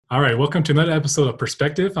All right, welcome to another episode of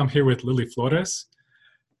Perspective. I'm here with Lily Flores,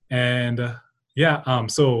 and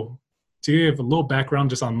so to give a little background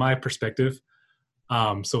just on my perspective,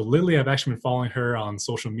 so Lily, I've actually been following her on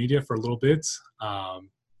social media for a little bit.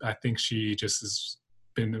 I think she just has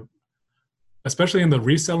been, especially in the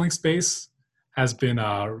reselling space, has been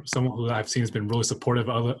someone who I've seen has been really supportive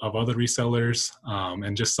of other resellers,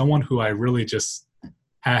 and just someone who I really just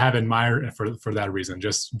have admired for that reason.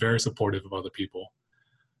 Just very supportive of other people.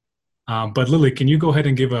 But Lily, can you go ahead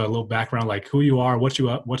and give a little background, like who you are, what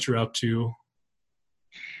you're up to?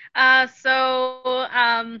 So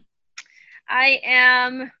I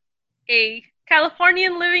am a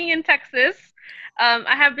Californian living in Texas.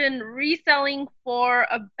 I have been reselling for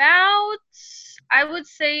about, I would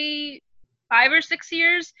say, 5 or 6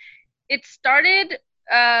 years. It started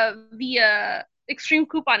via extreme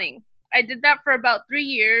couponing. I did that for about 3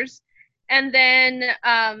 years, and then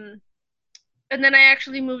I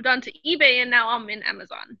actually moved on to eBay, and now I'm in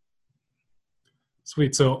Amazon.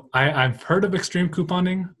 Sweet. So I've heard of extreme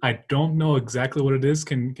couponing. I don't know exactly what it is.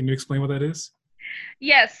 Can you explain what that is?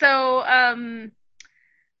 Yeah, so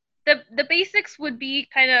the basics would be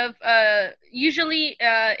kind of usually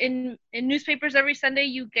in newspapers every Sunday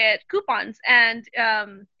you get coupons, and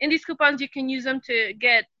in these coupons you can use them to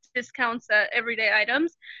get discounts at everyday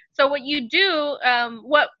items. So what you do,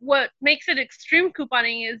 what makes it extreme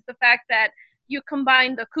couponing is the fact that you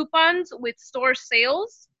combine the coupons with store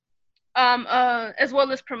sales, as well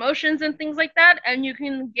as promotions and things like that, and you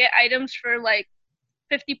can get items for like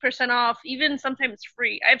 50% off, even sometimes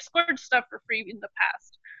free. I've scored stuff for free in the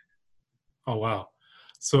past. Oh wow.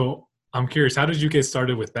 So I'm curious, how did you get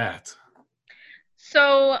started with that?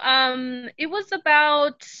 So it was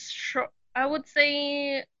about, I would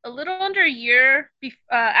say, a little under a year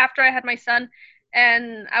after I had my son,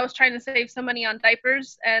 and I was trying to save some money on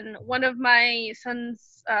diapers. And one of my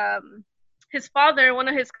son's, his father, one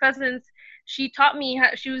of his cousins, she taught me how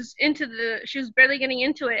she was barely getting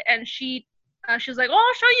into it, and she was like, "Oh,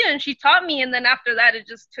 I'll show you," and she taught me, and then after that, it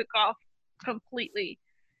just took off completely.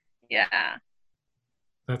 Yeah.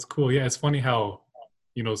 That's cool. Yeah, it's funny how,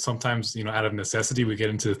 sometimes, out of necessity, we get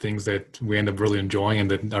into things that we end up really enjoying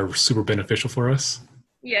and that are super beneficial for us.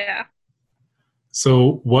 Yeah.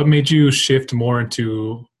 So what made you shift more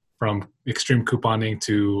into from extreme couponing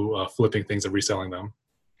to flipping things and reselling them?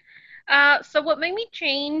 So what made me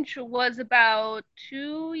change was about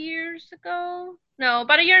 2 years ago. No,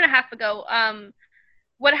 about a year and a half ago.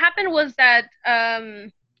 What happened was that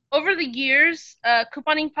over the years,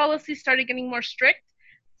 couponing policies started getting more strict.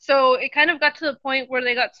 So it kind of got to the point where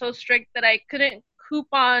they got so strict that I couldn't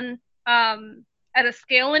coupon at a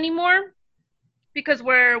scale anymore, because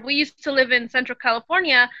where we used to live in Central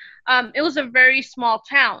California, it was a very small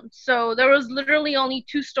town. So there was literally only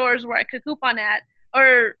two stores where I could coupon at,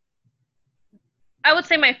 or I would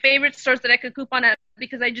say my favorite stores that I could coupon at,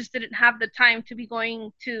 because I just didn't have the time to be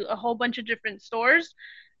going to a whole bunch of different stores.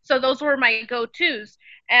 So those were my go-tos,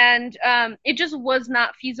 and it just was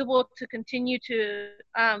not feasible to continue to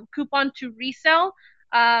coupon to resell.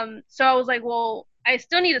 So I was like, well, I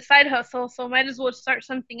still need a side hustle, so might as well start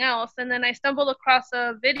something else. And then I stumbled across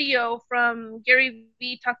a video from Gary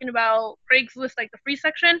Vee talking about Craigslist, like the free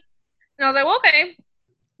section, and I was like, well, okay,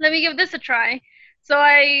 let me give this a try. So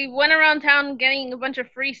I went around town getting a bunch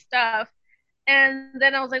of free stuff. And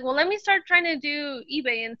then I was like, well, let me start trying to do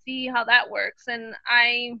eBay and see how that works. And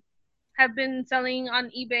I have been selling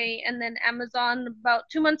on eBay and then Amazon about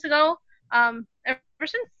 2 months ago, ever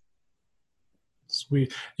since.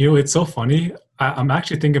 Sweet. It's so funny. I'm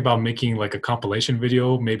actually thinking about making like a compilation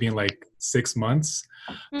video, maybe in like 6 months,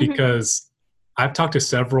 Mm-hmm. because I've talked to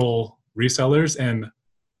several resellers and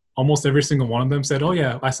almost every single one of them said, "Oh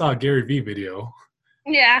yeah, I saw a Gary Vee video."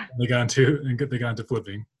 Yeah. They got into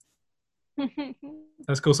flipping.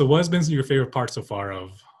 That's cool. So, what has been your favorite part so far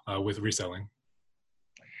of with reselling?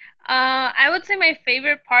 I would say my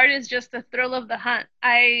favorite part is just the thrill of the hunt.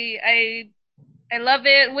 I love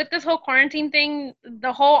it. With this whole quarantine thing,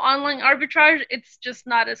 the whole online arbitrage, it's just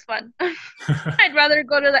not as fun. I'd rather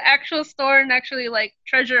go to the actual store and actually like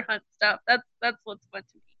treasure hunt stuff. That's what's fun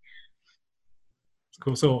to me.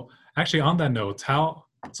 Cool. So, actually, on that note,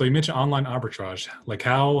 so you mentioned online arbitrage. Like,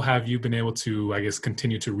 how have you been able to, I guess,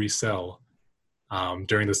 continue to resell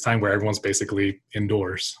during this time where everyone's basically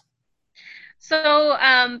indoors? So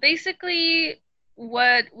basically,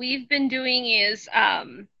 what we've been doing is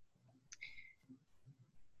I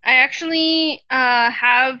actually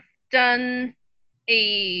have done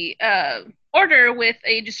a order with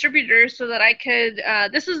a distributor so that I could.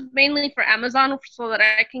 This is mainly for Amazon, so that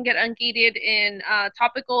I can get ungated in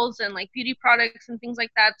topicals and like beauty products and things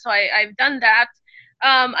like that. So I've done that.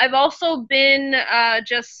 I've also been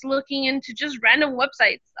just looking into just random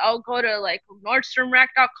websites. I'll go to like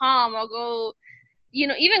NordstromRack.com. I'll go,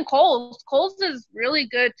 even Kohl's. Kohl's is really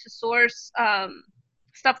good to source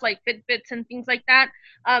stuff like Fitbits and things like that,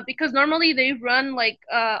 because normally they run like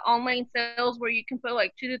online sales where you can put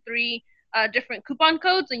like 2 to 3 different coupon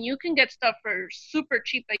codes, and you can get stuff for super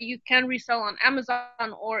cheap that you can resell on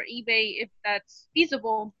Amazon or eBay if that's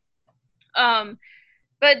feasible.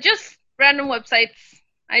 But just random websites.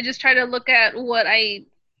 I just try to look at what I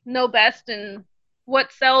know best and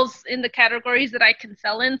what sells in the categories that I can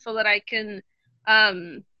sell in, so that I can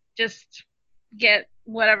just get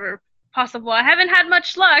whatever possible. I haven't had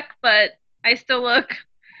much luck, but I still look.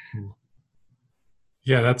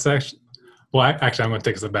 Yeah, that's actually, well, actually, I'm going to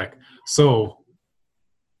take a step back. So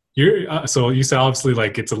so you said obviously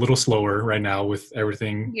like it's a little slower right now with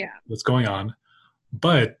everything that's going on,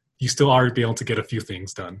 but you still are able to get a few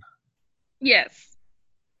things done. Yes.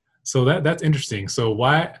 So that's interesting. So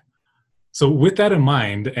with that in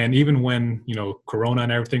mind, and even when, Corona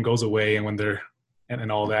and everything goes away and when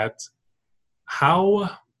and all that,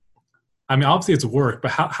 I mean, obviously it's work,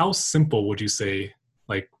 but how simple would you say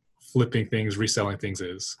like flipping things, reselling things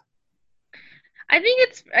is? I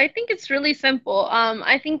think it's really simple.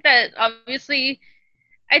 I think that obviously,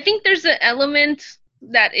 I think there's an element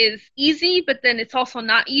that is easy, but then it's also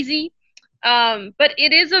not easy. But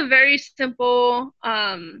it is a very simple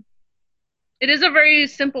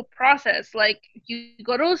process. Like, you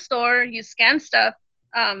go to a store, you scan stuff,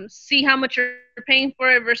 see how much you're paying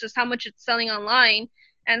for it versus how much it's selling online,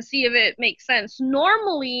 and see if it makes sense.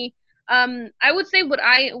 Normally, I would say what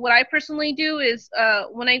I personally do is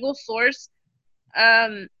when I go source,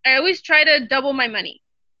 I always try to double my money.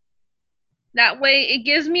 That way, it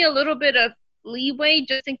gives me a little bit of leeway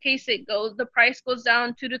just in case the price goes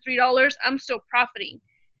down $2 to $3. I'm still profiting.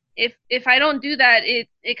 If I don't do that, it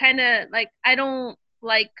kind of like, I don't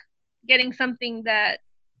like getting something that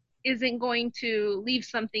isn't going to leave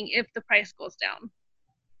something if the price goes down.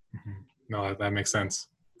 No, that makes sense.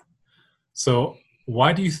 So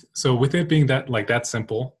so with it being that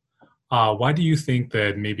simple, why do you think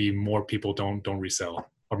that maybe more people don't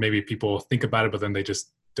resell, or maybe people think about it but then they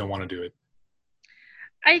just don't want to do it?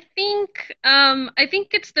 I think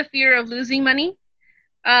it's the fear of losing money,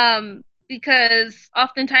 because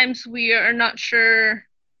oftentimes we are not sure,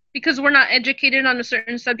 because we're not educated on a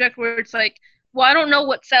certain subject, where it's like, well, I don't know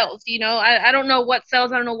what sells, I don't know what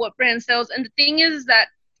sells, I don't know what brand sells. And the thing is that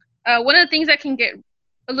one of the things that can get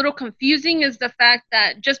a little confusing is the fact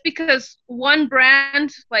that just because one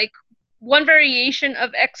brand, like one variation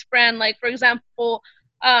of X brand, like for example,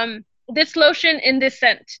 this lotion in this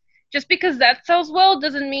scent, just because that sells well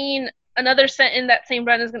doesn't mean another scent in that same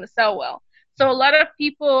brand is going to sell well. So a lot of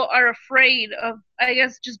people are afraid of, I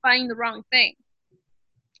guess, just buying the wrong thing.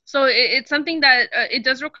 So it's something that it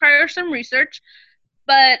does require some research,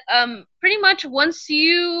 but pretty much once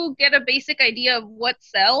you get a basic idea of what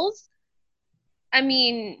sells, I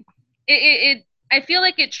mean, I feel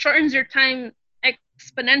like it shortens your time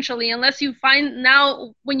exponentially, unless you find,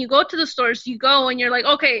 now when you go to the stores, you go and you're like,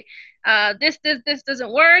 okay, this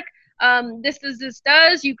doesn't work. This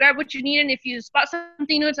does. You grab what you need, and if you spot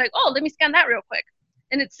something new, it's like, oh, let me scan that real quick,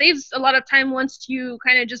 and it saves a lot of time once you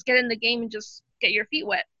kind of just get in the game and just get your feet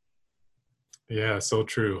wet. Yeah, so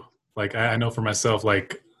true. Like I know for myself,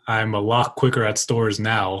 like I'm a lot quicker at stores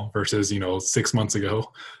now versus 6 months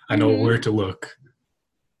ago. I know where to look.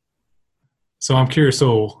 So I'm curious.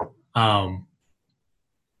 So I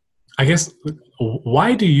guess,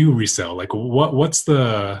 why do you resell? Like what's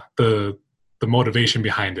the motivation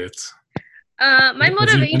behind it? My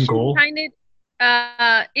motivation behind it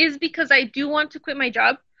is because I do want to quit my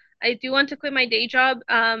job. I do want to quit my day job,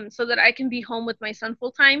 so that I can be home with my son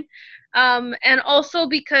full time. And also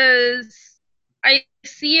because I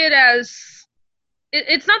see it as,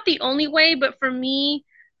 it's not the only way, but for me,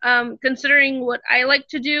 considering what I like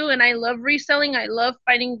to do, and I love reselling, I love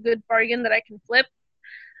finding a good bargain that I can flip.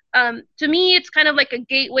 To me, it's kind of like a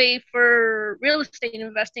gateway for real estate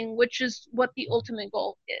investing, which is what the ultimate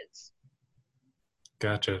goal is.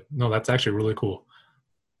 Gotcha. No, that's actually really cool.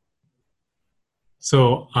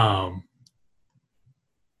 So, well,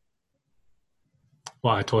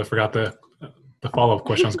 I totally forgot the follow-up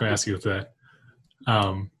question I was going to ask you with that.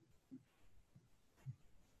 Well,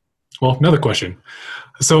 another question.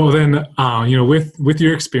 So then, with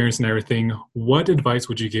your experience and everything, what advice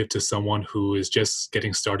would you give to someone who is just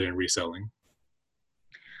getting started in reselling?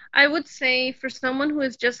 I would say for someone who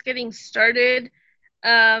is just getting started,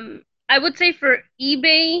 I would say for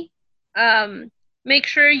eBay, make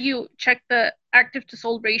sure you check the active to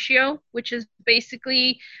sold ratio, which is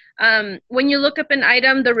basically when you look up an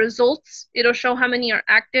item, the results, it'll show how many are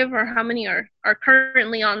active or how many are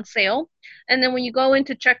currently on sale. And then when you go in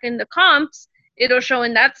to check in the comps, it'll show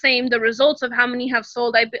in that same the results of how many have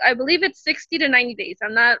sold. I believe it's 60 to 90 days.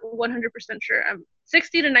 I'm not 100% sure.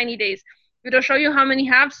 60 to 90 days. It'll show you how many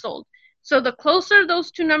have sold. So the closer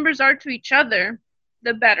those two numbers are to each other,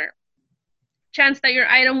 the better chance that your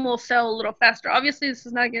item will sell a little faster. Obviously, this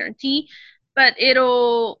is not a guarantee, but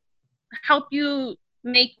it'll help you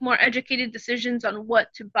make more educated decisions on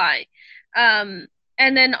what to buy. And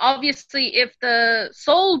then obviously, if the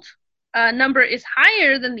sold number is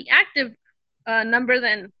higher than the active number,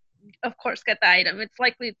 then of course get the item. It's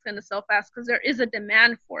likely it's going to sell fast because there is a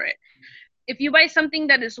demand for it. If you buy something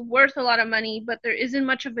that is worth a lot of money, but there isn't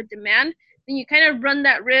much of a demand, then you kind of run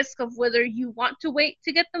that risk of whether you want to wait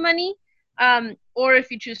to get the money, or if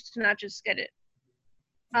you choose to not just get it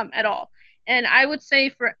at all. And I would say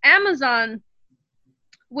for Amazon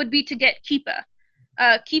would be to get Keepa.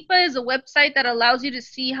 Keepa is a website that allows you to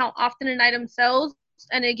see how often an item sells,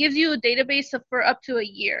 and it gives you a database for up to a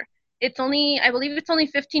year. It's only, I believe it's only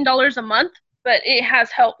 $15 a month, but it has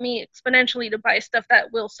helped me exponentially to buy stuff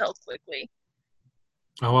that will sell quickly.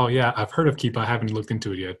 Oh, well, yeah, I've heard of Keepa. I haven't looked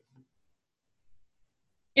into it yet.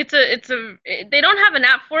 They don't have an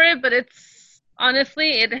app for it, but it's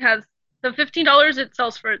honestly, it has the $15 it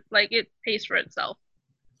sells for, like, it pays for itself.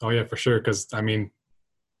 Oh yeah, for sure. Because I mean,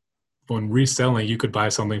 when reselling, you could buy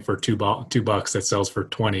something for $2 that sells for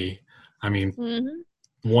 20. I mean,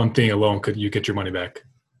 one thing alone you get your money back.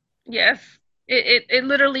 Yes, it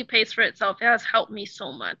literally pays for itself. It has helped me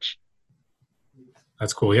so much.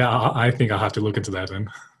 That's cool. Yeah, I think I'll have to look into that then.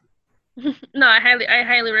 No, I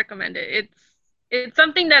highly recommend it. It's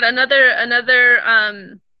something that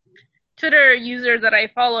another Twitter user that I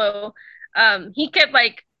follow, he kept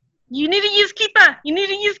like, you need to use Keepa,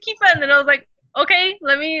 and then I was like, okay,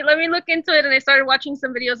 let me look into it, and I started watching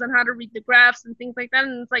some videos on how to read the graphs and things like that,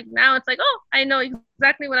 and it's like now it's like, oh, I know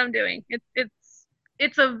exactly what I'm doing.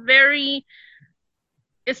 It's a very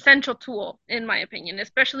essential tool in my opinion,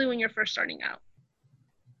 especially when you're first starting out.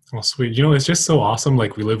 Well, sweet. You know, it's just so awesome.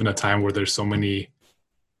 Like, we live in a time where there's so many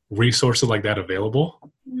resources like that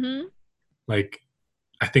available. Mm-hmm. Like,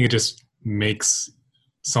 I think it just makes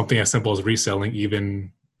something as simple as reselling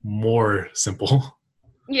even more simple.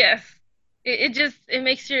 Yes. It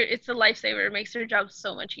makes it's a lifesaver. It makes your job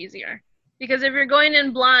so much easier. Because if you're going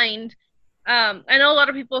in blind, I know a lot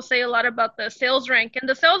of people say a lot about the sales rank, and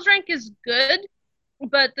the sales rank is good,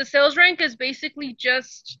 but the sales rank is basically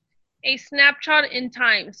just a snapshot in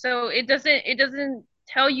time. So it doesn't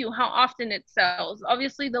tell you how often it sells.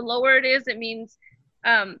 Obviously, the lower it is, it means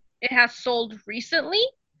it has sold recently,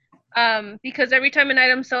 because every time an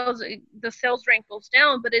item sells, the sales rank goes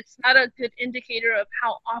down, but it's not a good indicator of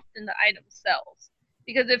how often the item sells.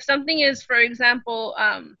 Because if something is, for example,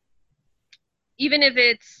 even if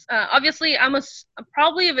it's obviously,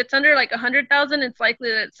 probably if it's under like 100,000, it's likely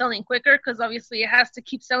that it's selling quicker, because obviously it has to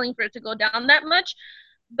keep selling for it to go down that much.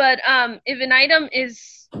 But if an item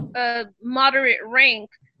is a moderate rank,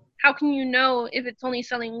 how can you know if it's only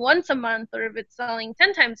selling once a month or if it's selling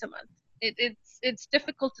 10 times a month? It's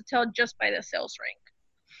difficult to tell just by the sales rank.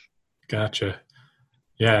 Gotcha.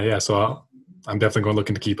 Yeah. So I'm definitely going to look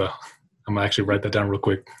into Keepa. I'm going to actually write that down real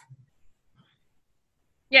quick.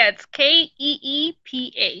 Yeah, it's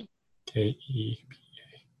Keepa. Keepa.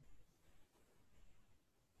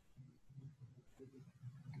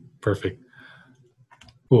 Perfect.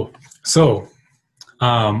 Cool. So,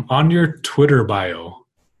 on your Twitter bio,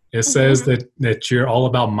 it says that you're all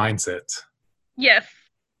about mindset. Yes.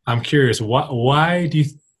 I'm curious, why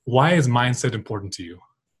is mindset important to you?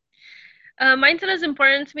 Mindset is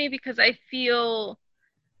important to me because I feel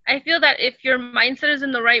that if your mindset is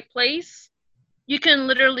in the right place, you can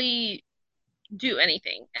literally do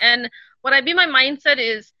anything. And what I mean by mindset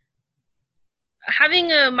is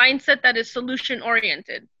having a mindset that is solution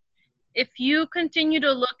oriented. If you continue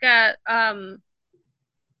to look at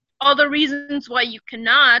all the reasons why you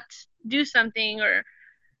cannot do something, or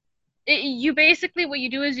you basically, what you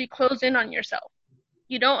do is you close in on yourself.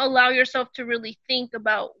 You don't allow yourself to really think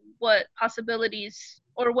about what possibilities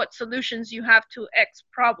or what solutions you have to X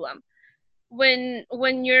problem. When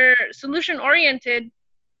you're solution oriented,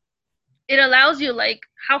 it allows you, like,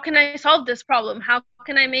 how can I solve this problem? How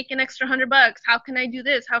can I make an extra $100? How can I do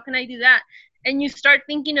this? How can I do that? And you start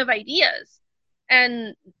thinking of ideas.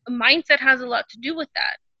 And mindset has a lot to do with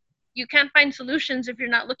that. You can't find solutions if you're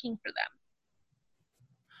not looking for them.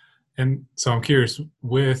 And so I'm curious,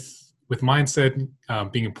 with mindset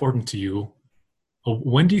being important to you,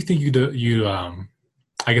 when do you think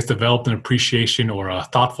I guess, developed an appreciation or a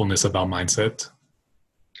thoughtfulness about mindset?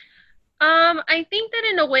 I think that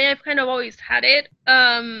in a way I've kind of always had it.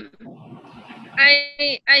 I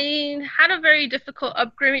had a very difficult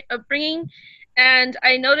upbringing, and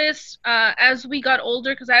I noticed as we got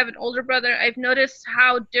older, because I have an older brother, I've noticed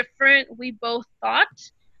how different we both thought.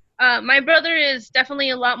 My brother is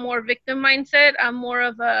definitely a lot more victim mindset. I'm more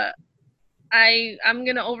of a I'm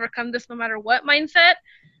gonna overcome this no matter what mindset.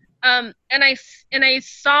 And I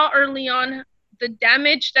saw early on the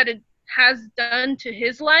damage that it has done to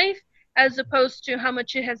his life, as opposed to how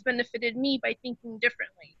much it has benefited me by thinking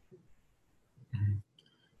differently.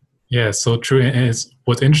 Yeah, so true. And it's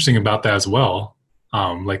what's interesting about that as well.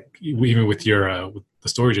 Like even with your with the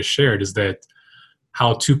story just shared, is that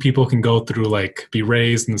how two people can go through like be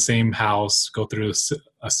raised in the same house, go through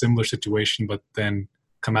a similar situation, but then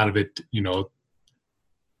come out of it,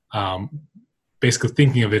 um, basically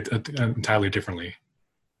thinking of it entirely differently.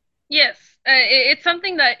 Yes, it's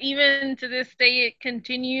something that even to this day it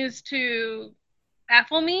continues to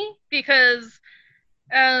baffle me because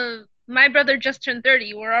my brother just turned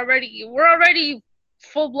 30. We're already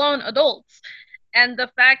full blown adults, and the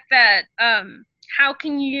fact that how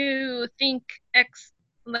can you think x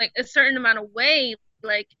like a certain amount of way,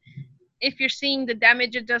 like if you're seeing the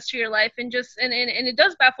damage it does to your life, and just and it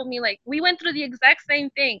does baffle me, like we went through the exact same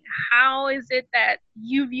thing. How is it that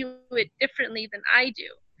you view it differently than I do?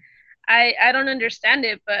 I don't understand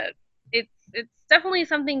it, but it's definitely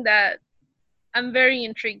something that I'm very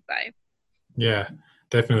intrigued by. Yeah,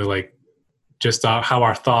 definitely. Like just how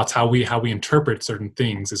our thoughts, how we interpret certain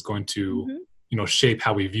things is going to, Mhm. shape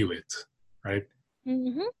how we view it, right?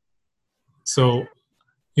 Mhm. So,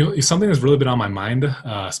 something that's really been on my mind,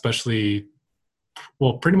 especially,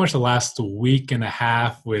 well, pretty much the last week and a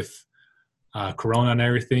half with Corona and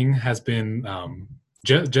everything, has been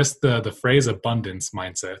just the phrase abundance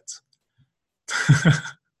mindset.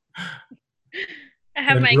 I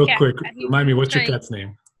have And my real cat. quick, He's remind me, what's your trying. cat's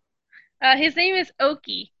name? His name is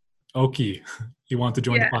Oki. Oki. You want to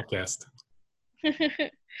join the Yeah. podcast?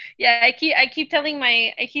 Yeah, I keep telling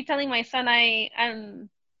my son I'm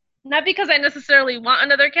not because I necessarily want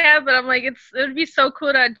another cat, but I'm like it would be so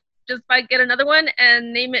cool to just like get another one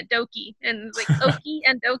and name it Doki, and it's like Oki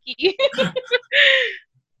and Doki.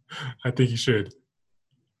 I think you should.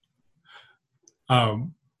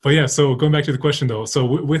 But yeah, so going back to the question though, so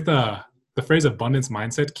with the phrase abundance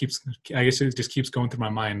mindset keeps, I guess it just keeps going through my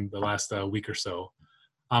mind the last week or so.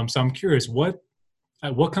 So I'm curious, what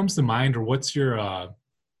comes to mind, or what's your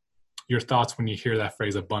thoughts when you hear that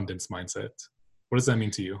phrase abundance mindset? What does that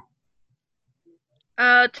mean to you?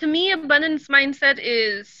 To me, abundance mindset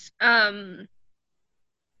is to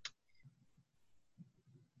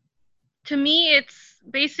me it's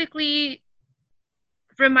basically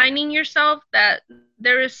reminding yourself that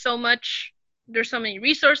there is so much, there's so many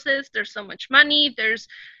resources, there's so much money, there's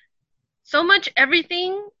so much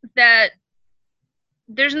everything, that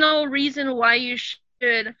there's no reason why you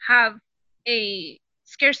should have a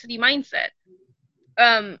scarcity mindset.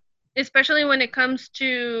 Um, Especially when it comes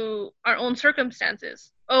to our own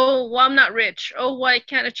circumstances. Oh, well, I'm not rich. Oh, well, I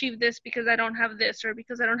can't achieve this because I don't have this, or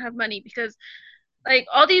because I don't have money, because like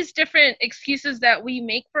all these different excuses that we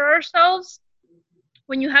make for ourselves.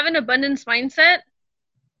 When you have an abundance mindset,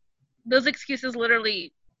 those excuses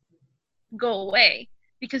literally go away,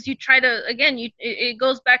 because you try to, again, it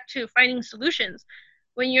goes back to finding solutions.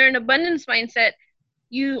 When you're in abundance mindset,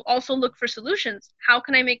 you also look for solutions. How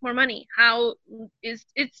can I make more money? How is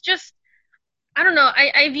it's just, I don't know,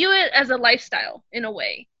 I view it as a lifestyle in a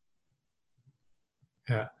way.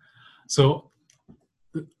 Yeah. So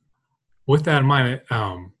with that in mind,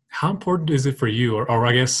 how important is it for you, or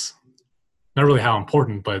I guess not really how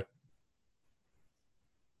important, but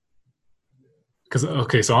because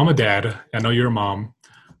okay, so I'm a dad. I know you're a mom.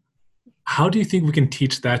 How do you think we can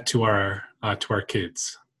teach that to our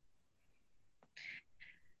kids?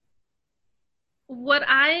 What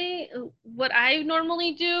I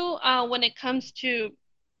normally do when it comes to,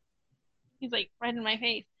 he's like right in my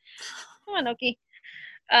face. Come on, Oki.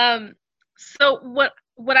 Um, so what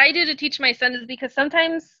I do to teach my son is, because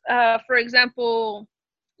sometimes, for example,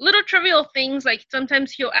 little trivial things, like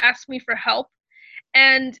sometimes he'll ask me for help,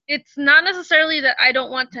 and it's not necessarily that I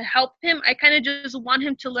don't want to help him. I kind of just want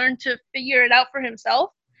him to learn to figure it out for himself.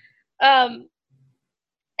 Um,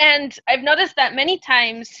 and I've noticed that many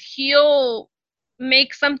times he'll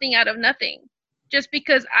make something out of nothing just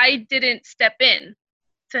because I didn't step in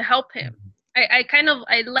to help him. I kind of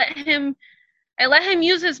I let him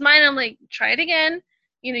use his mind. I'm like, try it again.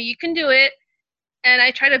 You can do it. And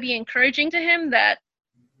I try to be encouraging to him that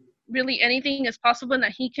really anything is possible and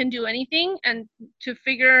that he can do anything, and to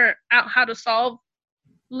figure out how to solve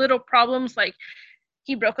little problems. Like,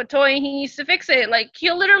 he broke a toy and he needs to fix it. Like,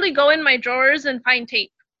 he'll literally go in my drawers and find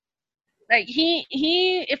tape. Like, he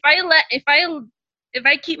if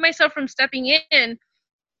I keep myself from stepping in,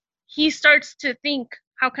 he starts to think,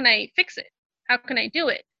 how can I fix it? How can I do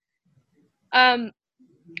it? And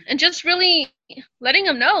just really letting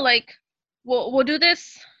him know, like, we'll do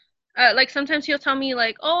this. Like, sometimes he'll tell me,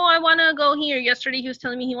 like, oh, I want to go here. Yesterday he was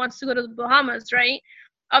telling me he wants to go to the Bahamas, right?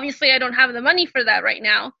 Obviously I don't have the money for that right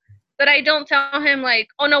now, but I don't tell him, like,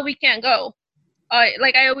 oh no, we can't go.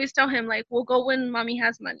 Like, I always tell him, like, we'll go when mommy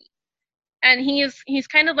has money. And he's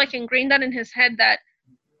kind of like ingrained that in his head that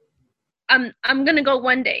I'm gonna go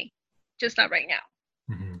one day, just not right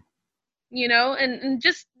now. Mm-hmm. You know, and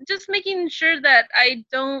just making sure that I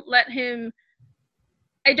don't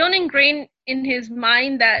ingrain in his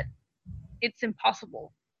mind that it's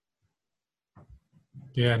impossible.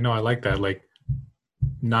 Yeah, no, I like that. Like,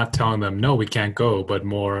 not telling them no, we can't go, but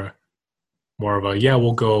more of a, yeah,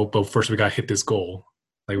 we'll go, but first we gotta hit this goal.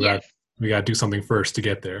 Like, Yes. we gotta do something first to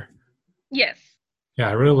get there. Yes. Yeah,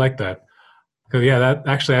 I really like that. Because yeah, that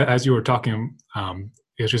actually, as you were talking,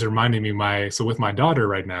 it was just reminding me so with my daughter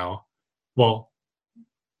right now, well,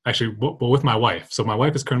 actually, well, with my wife. So my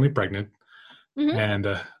wife is currently pregnant, Mm-hmm.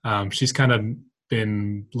 and she's kind of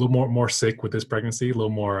been a little more sick with this pregnancy, a little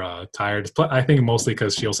more tired. I think mostly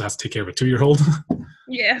because she also has to take care of a 2-year-old.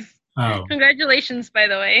 Yes. um, Congratulations, by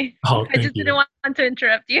the way. oh, I thank just didn't you. want to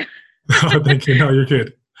interrupt you. Oh, thank you. No, you're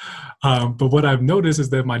good. But what I've noticed is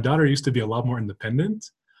that my daughter used to be a lot more independent.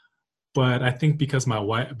 But I think because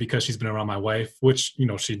she's been around my wife, which,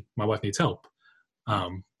 my wife needs help.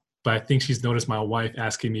 But I think she's noticed my wife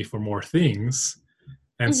asking me for more things,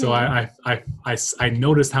 and so Mm-hmm. I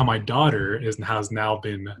noticed how my daughter has now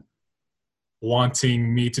been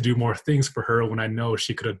wanting me to do more things for her when I know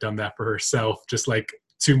she could have done that for herself just like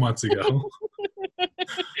 2 months ago.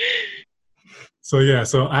 So yeah,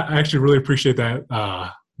 so I actually really appreciate that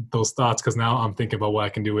those thoughts, because now I'm thinking about what I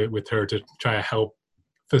can do with her to try to help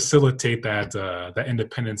facilitate that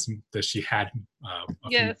independence that she had a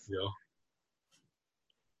few Yes. months ago.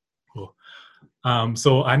 Cool.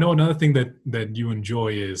 So I know another thing that you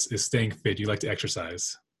enjoy is staying fit. You like to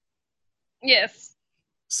exercise. Yes.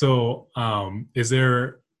 So is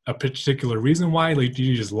there a particular reason why? Like, do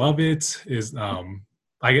you just love it?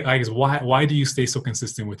 I guess why do you stay so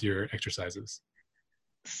consistent with your exercises?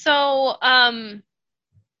 So,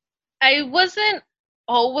 I wasn't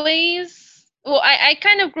always, well, I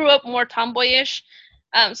kind of grew up more tomboyish.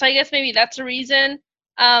 So I guess maybe that's a reason.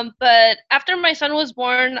 But after my son was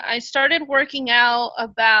born, I started working out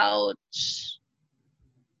about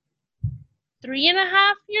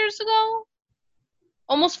 3.5 years ago,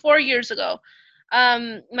 almost 4 years ago.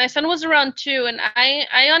 My son was around 2, and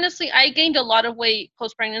I honestly, I gained a lot of weight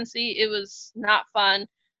post pregnancy. It was not fun.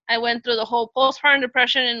 I went through the whole postpartum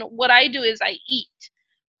depression, and what I do is I eat.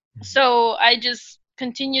 So I just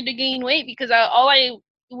continued to gain weight because all I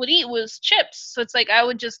would eat was chips. So it's like I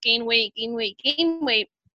would just gain weight, gain weight, gain weight,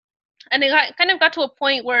 and kind of got to a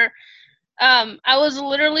point where I was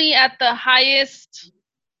literally at the highest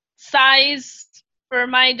size for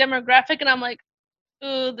my demographic, and I'm like,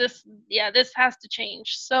 ooh, this has to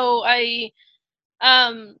change. So I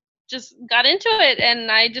just got into it,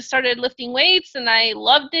 and I just started lifting weights, and I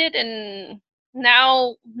loved it. And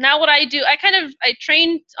now what I do, I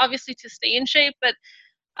train obviously to stay in shape, but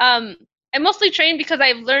um I mostly train because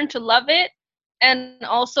I've learned to love it, and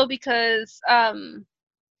also because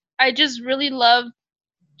I just really love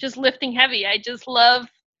just lifting heavy. I just love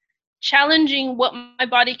challenging what my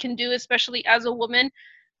body can do, especially as a woman,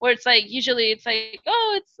 where it's like usually it's like,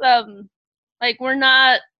 oh, it's like we're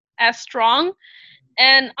not as strong.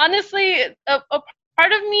 And honestly, a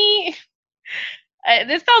part of me,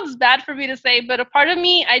 this sounds bad for me to say, but a part of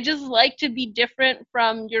me, I just like to be different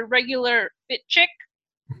from your regular fit chick,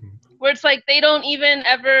 where it's like they don't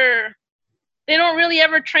really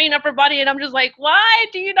ever train upper body, and I'm just like, why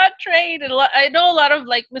do you not train? And I know a lot of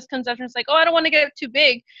like misconceptions, like, oh, I don't want to get too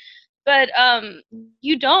big, but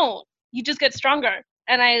you don't. You just get stronger,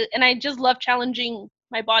 and I just love challenging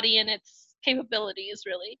my body and its capabilities,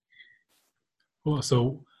 really. Well,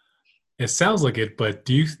 so it sounds like it, but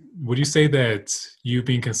would you say that you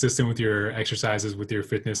being consistent with your exercises, with your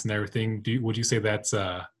fitness and everything, would you say that's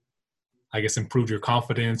I guess improved your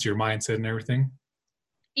confidence, your mindset, and everything?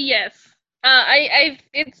 Yes.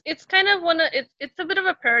 It's kind of it's a bit of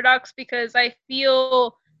a paradox because I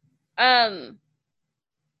feel um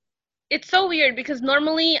it's so weird because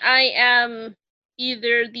normally I am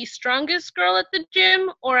either the strongest girl at the gym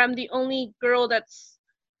or I'm the only girl that's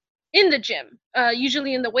in the gym,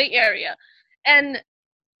 usually in the weight area. And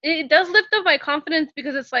it does lift up my confidence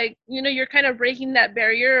because it's like, you're kind of breaking that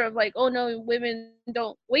barrier of like, oh no, women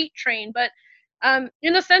don't weight train. But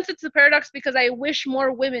in a sense, it's a paradox because I wish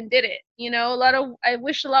more women did it. I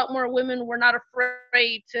wish a lot more women were not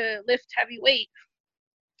afraid to lift heavy weight.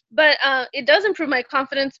 But it does improve my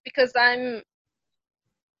confidence because I'm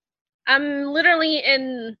literally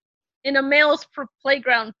in a male's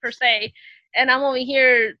playground per se, and I'm over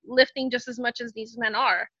here lifting just as much as these men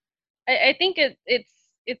are. I think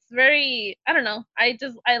it's very, I don't know. I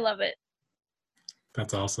love it.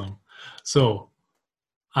 That's awesome. So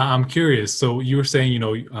I'm curious. So you were saying,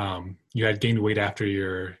 you had gained weight after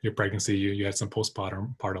your pregnancy. You had some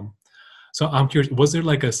postpartum. So I'm curious, was there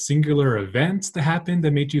like a singular event that happened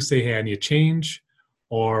that made you say, "Hey, I need to change,"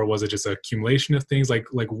 or was it just an accumulation of things? Like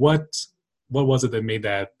what was it that made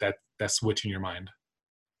that switch in your mind?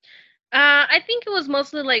 I think it was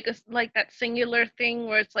mostly like that singular thing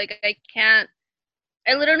where it's like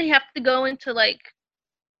I literally have to go into like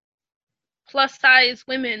plus size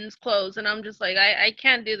women's clothes, and I'm just like, I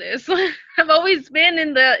can't do this. I've always been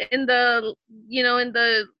in the in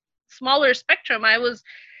the smaller spectrum.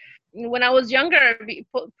 When I was younger,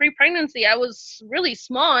 pre-pregnancy, I was really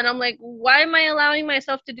small, and I'm like, why am I allowing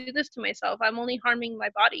myself to do this to myself? I'm only harming my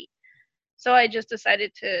body. So I just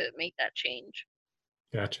decided to make that change.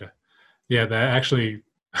 Gotcha. Yeah, that actually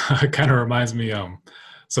kind of reminds me.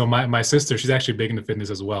 So my sister, she's actually big into fitness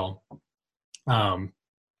as well. Um,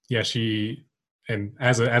 yeah, and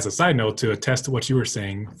as a side note, to attest to what you were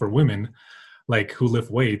saying, for women like who lift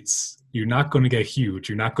weights, you're not going to get huge.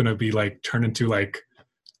 You're not going to be like turned into like,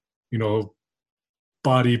 you know,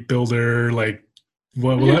 bodybuilder, like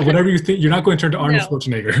whatever you think. You're not going to turn to Arnold No.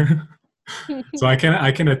 Schwarzenegger. So I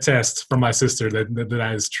can attest from my sister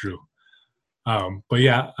that is true. But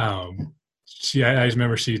yeah, I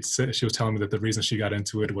remember she was telling me that the reason she got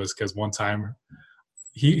into it was because one time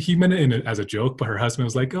he meant it as a joke, but her husband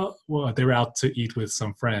was like, "Oh, well, they were out to eat with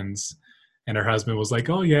some friends," and her husband was like,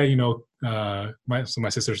 "Oh yeah, my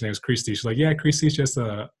sister's name is Christy." She's like, "Yeah, Christy's just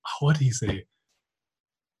what did he say?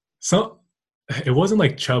 So it wasn't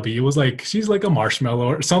like chubby. It was like she's like a marshmallow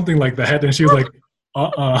or something like that." And she was like,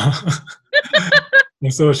 "Uh."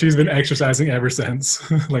 And so she's been exercising ever since.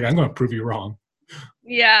 Like, I'm going to prove you wrong.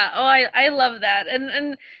 Yeah. Oh, I love that.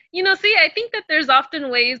 And see, I think that there's often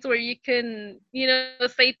ways where you can,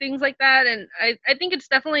 say things like that. And I think it's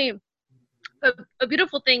definitely a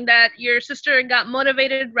beautiful thing that your sister got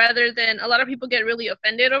motivated rather than a lot of people get really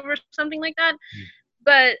offended over something like that. Mm.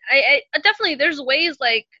 But I definitely, there's ways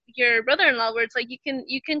like your brother-in-law where it's like you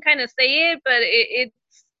can kind of say it, but it's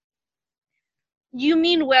you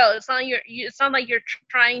mean well. It's not like you're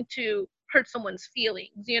trying to hurt someone's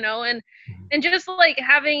feelings, and just like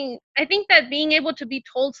I think that being able to be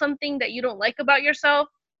told something that you don't like about yourself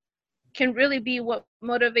can really be what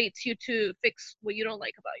motivates you to fix what you don't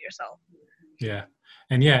like about yourself. Yeah.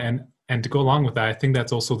 And to go along with that, I think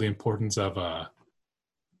that's also the importance of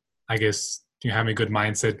I guess having a good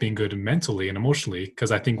mindset, being good mentally and emotionally.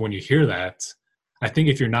 Because I think when you hear that, I think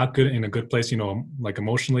if you're not good in a good place, like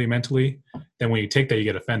emotionally, mentally, then when you take that, you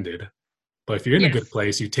get offended. But if you're in a good Yes.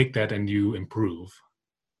 place, you take that and you improve.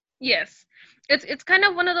 Yes. It's kind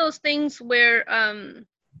of one of those things where I'm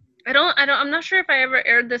not sure if I ever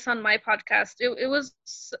aired this on my podcast. It was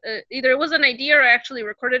either it was an idea or I actually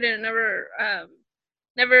recorded it and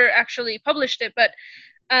never actually published it. But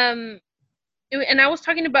um, and I was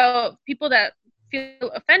talking about people that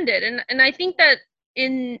feel offended, and I think that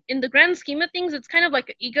in the grand scheme of things, it's kind of like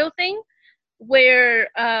an ego thing where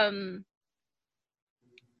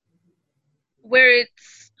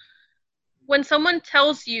it's when someone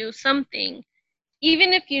tells you something,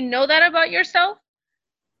 even if you know that about yourself,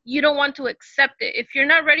 you don't want to accept it. If you're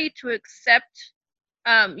not ready to accept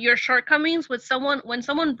your shortcomings when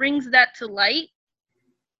someone brings that to light,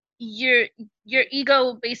 your your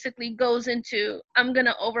ego basically goes into, I'm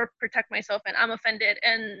gonna overprotect myself and I'm offended,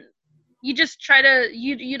 and you just try to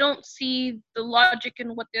you don't see the logic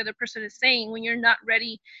in what the other person is saying when you're not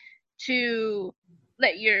ready to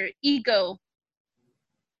let your ego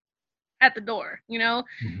at the door.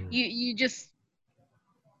 Mm-hmm. You just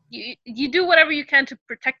you do whatever you can to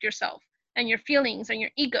protect yourself and your feelings and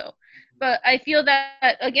your ego. But I feel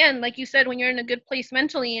that, again, like you said, when you're in a good place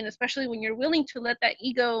mentally, and especially when you're willing to let that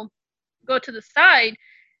ego go to the side,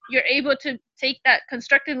 you're able to take that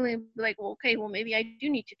constructively and be like, well, okay, well, maybe I do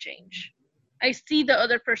need to change. I see the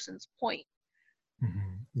other person's point.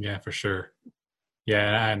 Mm-hmm. Yeah, for sure.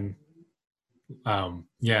 Yeah, and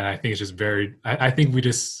yeah, I think it's just very. I think we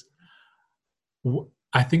just.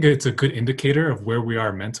 I think it's a good indicator of where we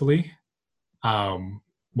are mentally.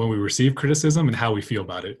 when we receive criticism and how we feel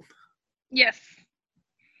about it. Yes.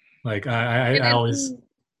 Like I always.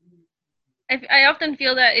 I often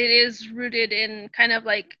feel that it is rooted in kind of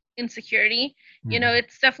like insecurity.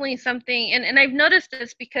 It's definitely something, and I've noticed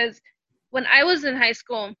this because when I was in high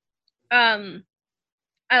school, I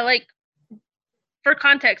like, for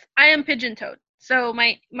context, I am pigeon-toed, so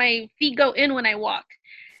my feet go in when I walk,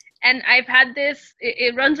 and I've had this.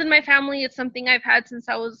 It runs in my family. It's something I've had since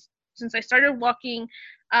I started walking.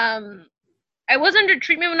 I was under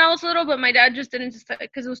treatment when I was little, but my dad just didn't,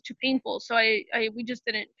 because it was too painful. So we just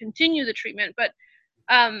didn't continue the treatment. But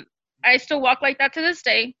I still walk like that to this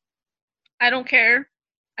day. I don't care.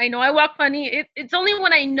 I know I walk funny. It's only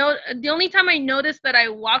when the only time I notice that I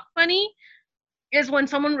walk funny is when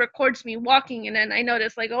someone records me walking, and then I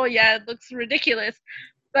notice like, oh yeah, it looks ridiculous.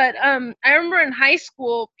 But I remember in high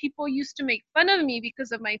school, people used to make fun of me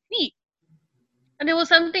because of my feet. And it was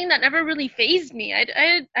something that never really fazed me.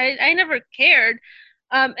 I never cared,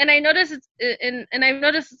 and I noticed I've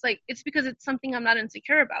noticed it's like it's because it's something I'm not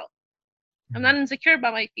insecure about. I'm not insecure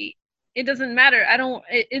about my feet. It doesn't matter. I don't.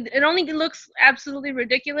 It only looks absolutely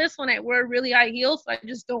ridiculous when I wear really high heels. So I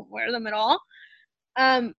just don't wear them at all.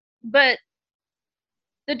 But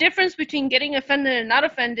the difference between getting offended and not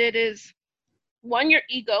offended is, one, your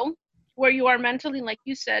ego, where you are mentally, like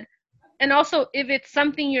you said, and also if it's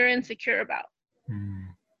something you're insecure about.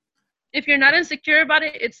 If you're not insecure about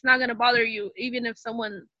it, it's not going to bother you, even if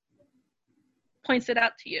someone points it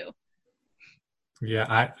out to you. Yeah,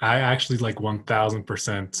 I actually like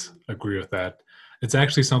 1000% agree with that. It's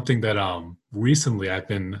actually something that recently I've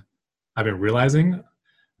been realizing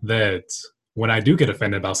that when I do get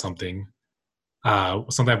offended about something,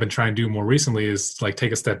 something I've been trying to do more recently is like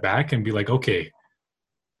take a step back and be like, okay,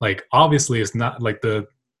 like obviously it's not like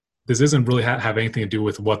this isn't really have anything to do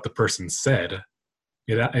with what the person said.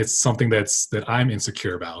 It's something that I'm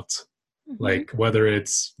insecure about. Mm-hmm. Like whether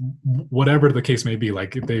it's whatever the case may be,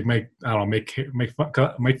 like if they make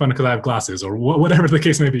fun because I have glasses or whatever the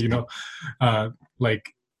case may be,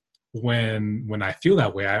 like when I feel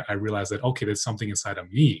that way, I realize that, okay, there's something inside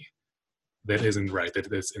of me that isn't right,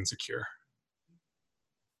 that is insecure.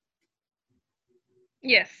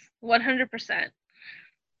 Yes, 100%.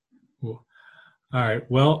 Cool. All right.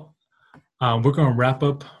 Well, we're going to wrap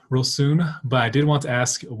up real soon, but I did want to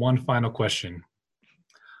ask one final question.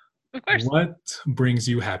 Of course. What brings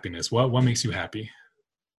you happiness? What makes you happy?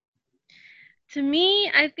 To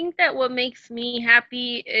me, I think that what makes me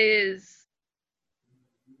happy is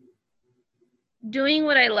doing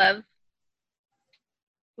what I love,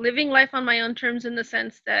 living life on my own terms, in the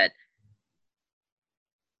sense that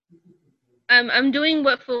I'm doing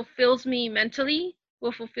what fulfills me mentally,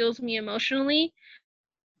 what fulfills me emotionally,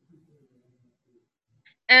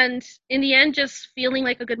 and in the end, just feeling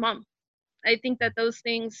like a good mom. I think that those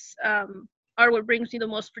things are what brings me the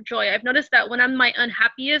most joy. I've noticed that when I'm my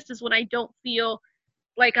unhappiest is when I don't feel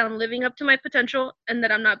like I'm living up to my potential and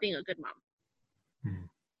that I'm not being a good mom.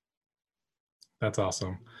 That's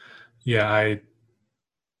awesome. Yeah,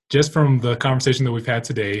 just from the conversation that we've had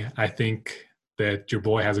today, I think that your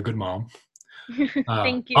boy has a good mom.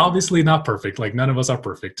 Thank you. Obviously not perfect. Like none of us are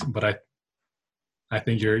perfect, but I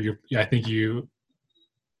think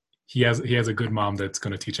he has a good mom that's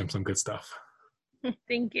going to teach him some good stuff.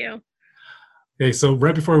 Thank you. Okay, so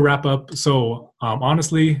right before we wrap up, so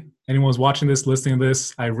honestly, anyone who's watching this, listening to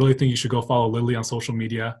this, I really think you should go follow Lily on social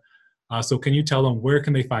media. So can you tell them where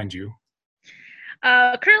can they find you?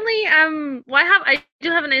 Currently, I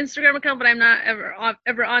do have an Instagram account, but I'm not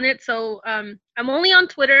ever on it. So I'm only on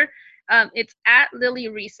Twitter. It's at Lily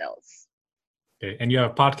Resells. Okay, and you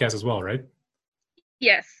have a podcast as well, right?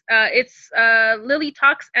 Yes, it's Lily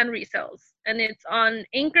Talks and Resells, and it's on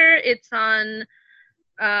Anchor. It's on,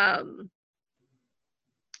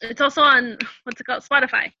 it's also on, what's it called,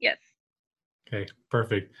 Spotify. Yes. Okay,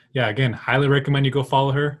 perfect. Yeah, again, highly recommend you go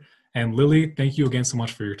follow her. And Lily, thank you again so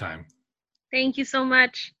much for your time. Thank you so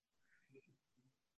much.